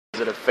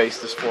that have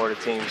faced this Florida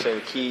team say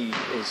the key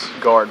is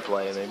guard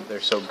play, and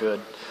they're so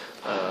good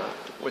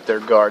with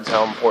their guards.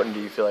 How important do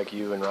you feel like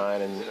you and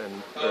Ryan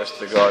and the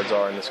rest of the guards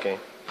are in this game?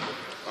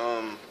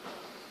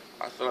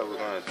 I feel like we're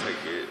going to take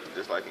it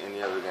just like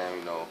any other game.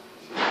 You know,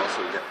 most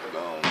of the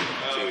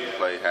team we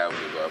play have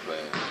good guard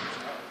play.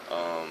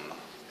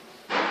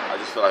 I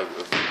just feel like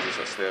if we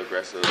just stay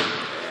aggressive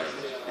and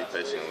be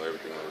patient with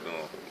everything we're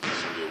doing, there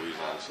should be a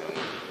reason I shouldn't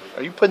win.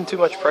 Are you putting too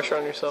much pressure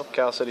on yourself?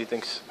 Cal said he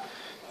thinks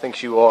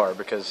you are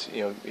because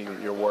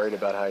you're worried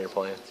about how you're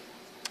playing.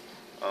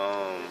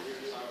 I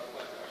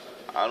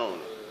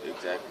don't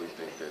exactly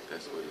think that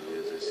that's what it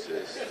is. It's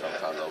just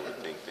sometimes I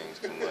overthink things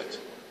too much.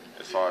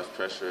 As far as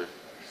pressure,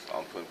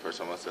 I'm putting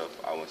pressure on myself.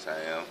 I wouldn't say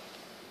I am,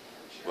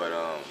 but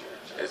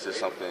it's just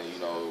something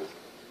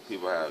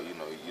people have.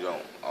 You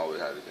don't always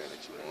have the game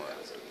that you want.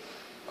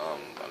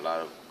 A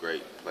lot of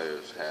great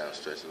players have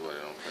stretches where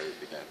they don't play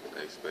the game that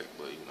they expect,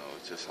 but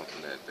it's just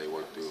something that they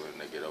work through and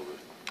they get over.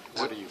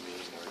 What do you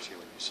mean, Archie,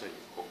 when you say you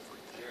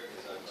overthink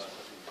things?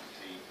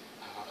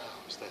 How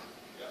is that?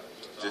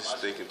 Just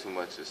thinking too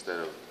much instead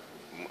of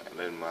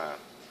letting my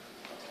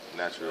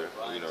natural,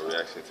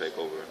 reaction take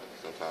over.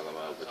 Sometimes I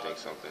might overthink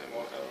something,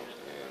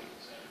 and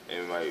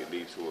it might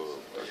lead to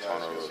a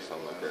turnover or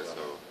something like that.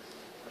 So,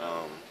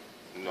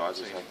 I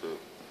just have to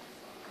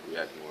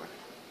react more,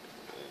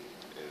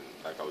 and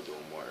like I was doing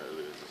more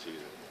earlier in the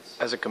season.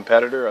 As a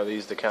competitor, are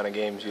these the kind of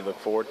games you look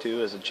forward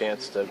to as a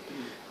chance to,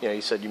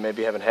 you said you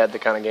maybe haven't had the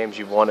kind of games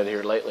you've wanted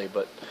here lately,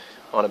 but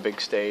on a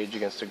big stage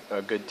against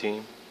a good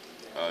team?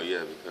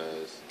 Yeah,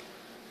 because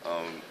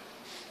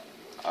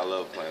I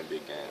love playing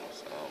big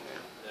games,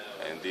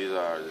 and these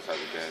are the type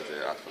of games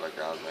that I feel like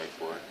I was made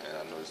for, and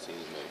I know this team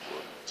is made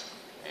for,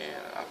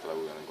 and I feel like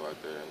we're going to go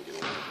out there and get a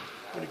win.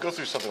 When you go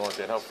through something like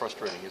that, how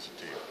frustrating is it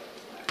to you?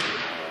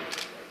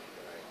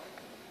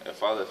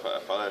 If I let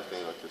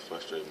things like this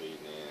frustrate me,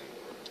 then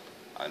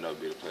I know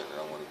it'll be the player that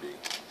I want to be.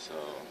 So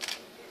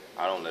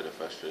I don't let it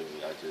frustrate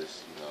me. I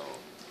just,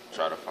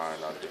 try to find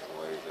out different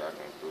ways that I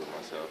can improve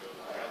myself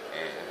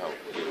and help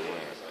get a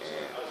win.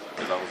 And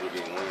as long as we're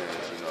getting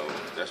wins,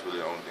 that's really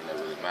the only thing that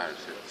really matters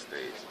at the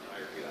stage.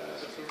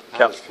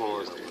 How does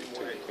Florida take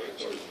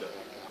you?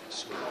 I'm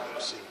seeing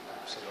on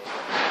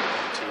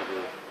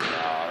TV. No,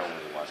 I don't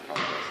really watch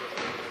college.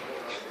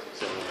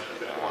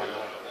 Why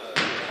not?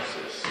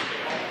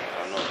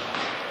 I don't know.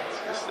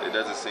 It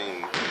doesn't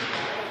seem.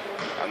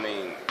 I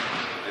mean,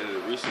 in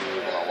the recent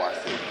years when I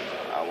watched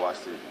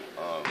it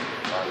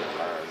trying to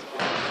learn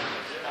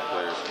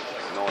players,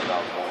 knowing that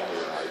I was born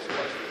here and I used to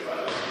watch it.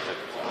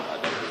 I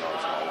definitely know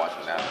it's going to watch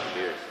it now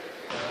here.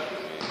 I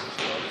mean, it's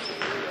the other team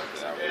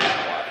that I really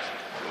watch.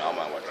 I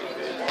might watch it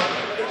big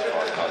as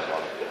far as college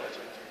basketball.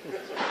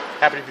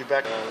 Happy to be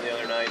back. The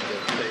other night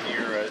that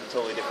you're a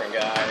totally different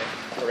guy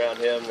around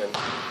him and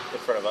in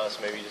front of us,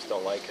 maybe you just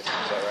don't like it. Is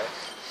that right?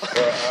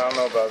 Well, I don't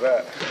know about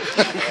that.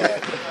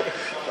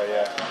 But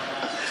yeah.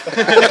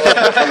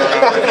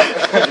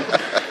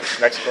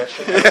 Next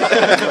question.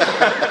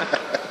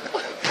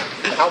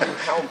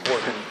 How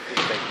important do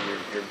you think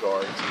your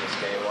guards in this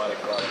game? A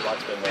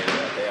lot's been made of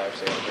that. They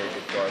obviously have very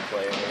good guard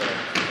play and they're going to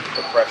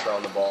put pressure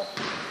on the ball.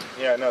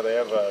 Yeah, no, they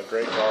have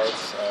great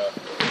guards.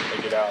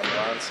 They get out and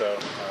run, so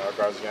our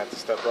guards are going to have to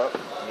step up.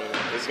 I mean,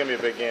 this is going to be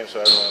a big game, so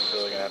everyone's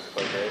really going to have to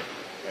play great.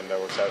 And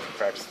we're excited for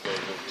practice today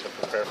to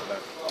prepare for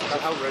them.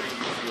 How ready do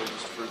you feel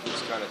just for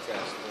this kind of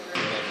test?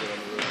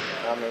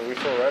 I mean, we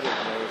feel ready.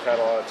 I mean, we've had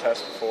a lot of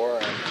tests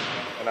before,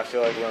 and I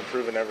feel like we're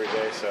improving every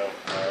day. So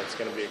it's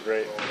going to be a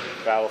great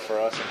battle for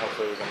us, and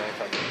hopefully we can learn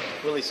from it.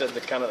 Willie said the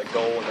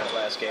goal in that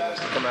last game was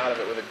to come out of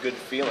it with a good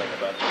feeling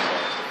about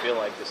themselves, to feel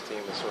like this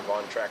team is sort of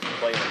on track to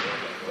play in a game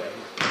like that.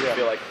 You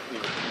feel like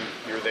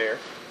you're there?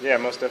 Yeah,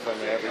 most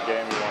definitely. I mean, every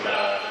game you want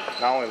to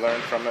not only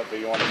learn from it, but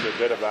you want to feel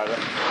good about it.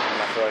 And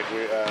I feel like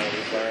we've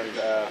learned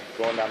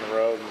going down the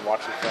road and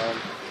watching film.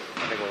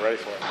 I think we're ready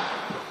for it.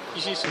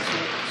 You see some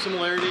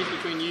similarities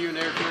between you and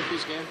Eric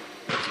Murphy's game?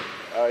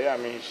 Yeah, I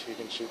mean, he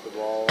can shoot the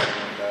ball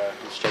and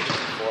he stretches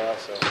the floor out,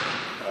 so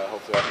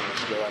hopefully I can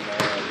just go in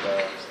there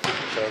and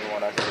show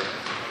everyone I can do.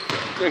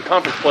 In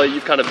conference play,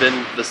 you've kind of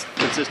been this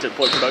consistent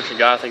point production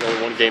guy. I think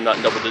only one game not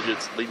in double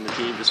digits, leading the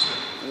team. Just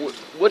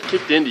what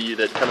kicked into you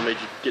that kind of made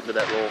you get into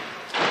that role?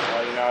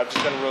 I've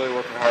just been really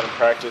working hard in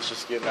practice,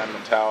 just getting that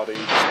mentality,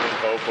 just being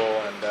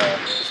vocal, and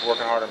just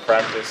working hard in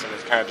practice, and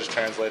it's kind of just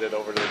translated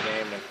over to the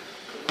game. And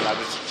I'm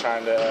just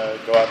trying to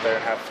go out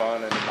there and have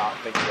fun and not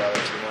think about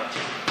it too much.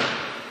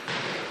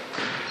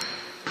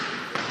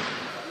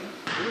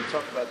 Can we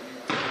talk about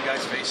you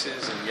guys'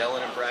 faces and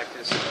yelling in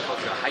practice? You're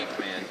like a hype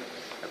man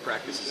at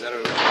practice. Is that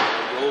a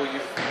role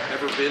you've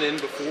never been in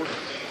before?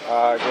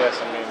 I guess.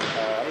 I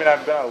mean,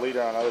 I've been a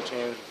leader on other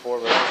teams before,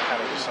 but it's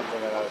kind of just something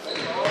that I've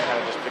kind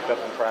of just picked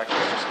up in practice,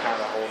 just kind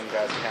of holding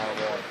guys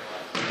accountable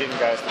and getting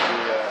guys to be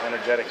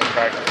energetic in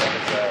practice. I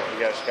think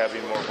you guys got to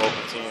be a more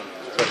vocal team,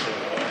 especially in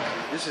the game.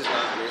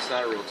 It's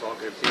not a real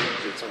talkative team.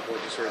 At some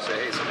point, you sort of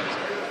say, hey, somebody's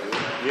not going to do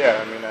it.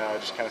 Yeah, I mean, I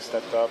just kind of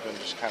stepped up and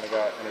just kind of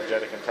got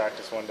energetic in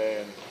practice one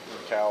day, and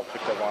Cal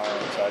picked up on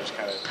it, so I just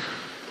kind of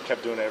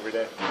kept doing it every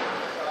day.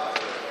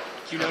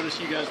 Did you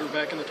notice you guys were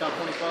back in the top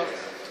 25?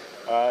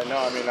 No,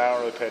 I mean, I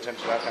don't really pay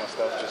attention to that kind of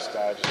stuff. Just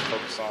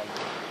focus on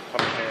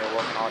coming here,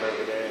 working hard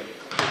every day, and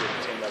getting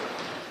the team better.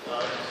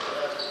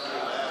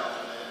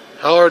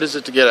 How hard is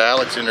it to get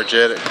Alex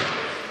energetic?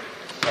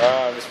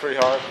 It's pretty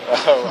hard.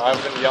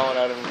 I've been yelling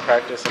at him in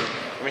practice, and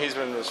I mean, he's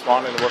been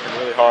responding and working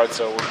really hard,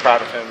 so we're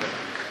proud of him.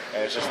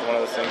 And it's just one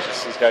of those things.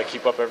 He's got to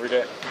keep up every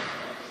day.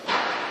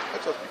 How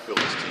tough do you feel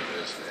this team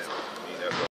is, man?